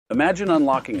Imagine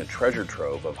unlocking a treasure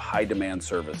trove of high-demand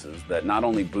services that not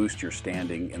only boost your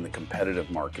standing in the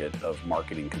competitive market of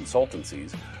marketing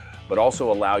consultancies, but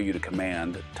also allow you to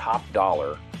command top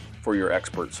dollar for your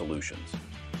expert solutions.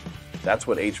 That's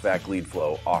what HVAC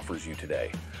Leadflow offers you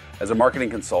today. As a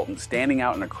marketing consultant, standing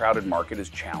out in a crowded market is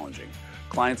challenging.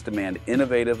 Clients demand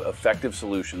innovative, effective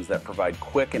solutions that provide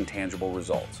quick and tangible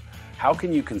results. How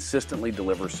can you consistently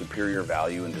deliver superior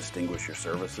value and distinguish your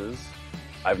services?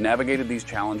 I've navigated these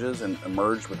challenges and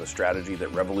emerged with a strategy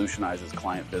that revolutionizes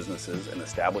client businesses and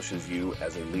establishes you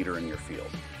as a leader in your field.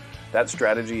 That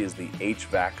strategy is the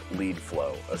HVAC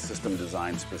Leadflow, a system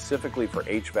designed specifically for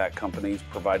HVAC companies,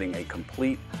 providing a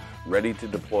complete,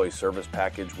 ready-to-deploy service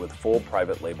package with full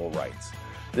private label rights.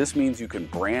 This means you can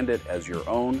brand it as your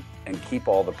own and keep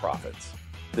all the profits.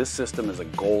 This system is a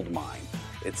gold mine.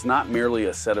 It's not merely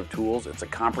a set of tools, it's a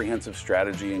comprehensive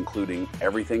strategy including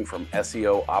everything from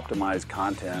SEO optimized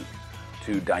content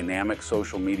to dynamic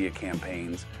social media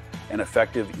campaigns and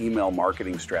effective email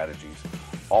marketing strategies,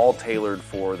 all tailored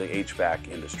for the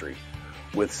HVAC industry.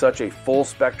 With such a full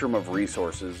spectrum of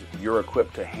resources, you're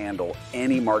equipped to handle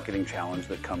any marketing challenge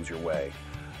that comes your way.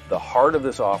 The heart of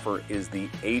this offer is the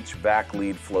HVAC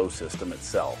Leadflow system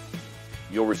itself.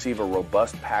 You'll receive a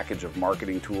robust package of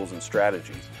marketing tools and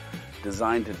strategies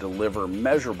designed to deliver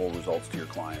measurable results to your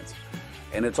clients,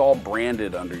 and it's all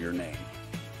branded under your name.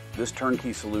 This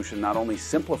turnkey solution not only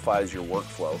simplifies your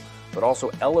workflow, but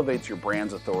also elevates your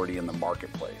brand's authority in the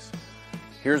marketplace.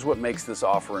 Here's what makes this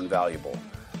offer invaluable.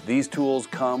 These tools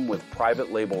come with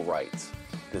private label rights.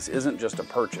 This isn't just a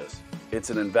purchase, it's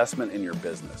an investment in your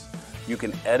business. You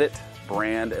can edit,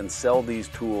 brand, and sell these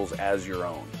tools as your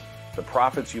own. The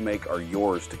profits you make are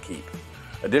yours to keep.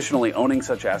 Additionally, owning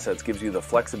such assets gives you the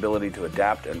flexibility to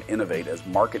adapt and innovate as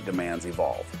market demands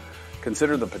evolve.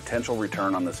 Consider the potential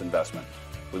return on this investment.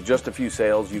 With just a few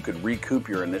sales, you could recoup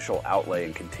your initial outlay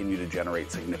and continue to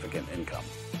generate significant income.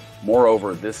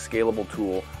 Moreover, this scalable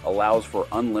tool allows for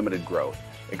unlimited growth,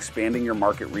 expanding your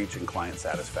market reach and client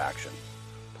satisfaction.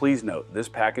 Please note, this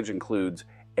package includes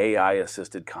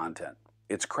AI-assisted content.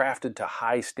 It's crafted to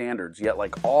high standards, yet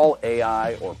like all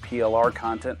AI or PLR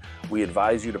content, we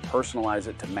advise you to personalize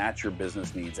it to match your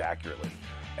business needs accurately.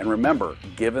 And remember,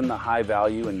 given the high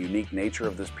value and unique nature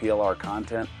of this PLR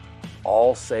content,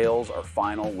 all sales are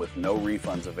final with no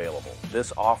refunds available.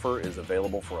 This offer is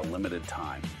available for a limited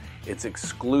time. It's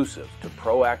exclusive to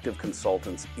proactive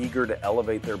consultants eager to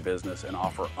elevate their business and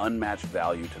offer unmatched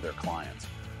value to their clients.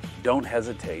 Don't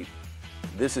hesitate.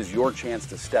 This is your chance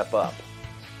to step up,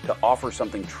 to offer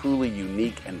something truly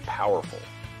unique and powerful.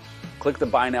 Click the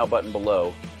Buy Now button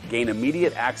below, gain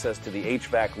immediate access to the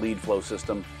HVAC Leadflow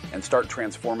system, and start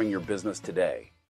transforming your business today.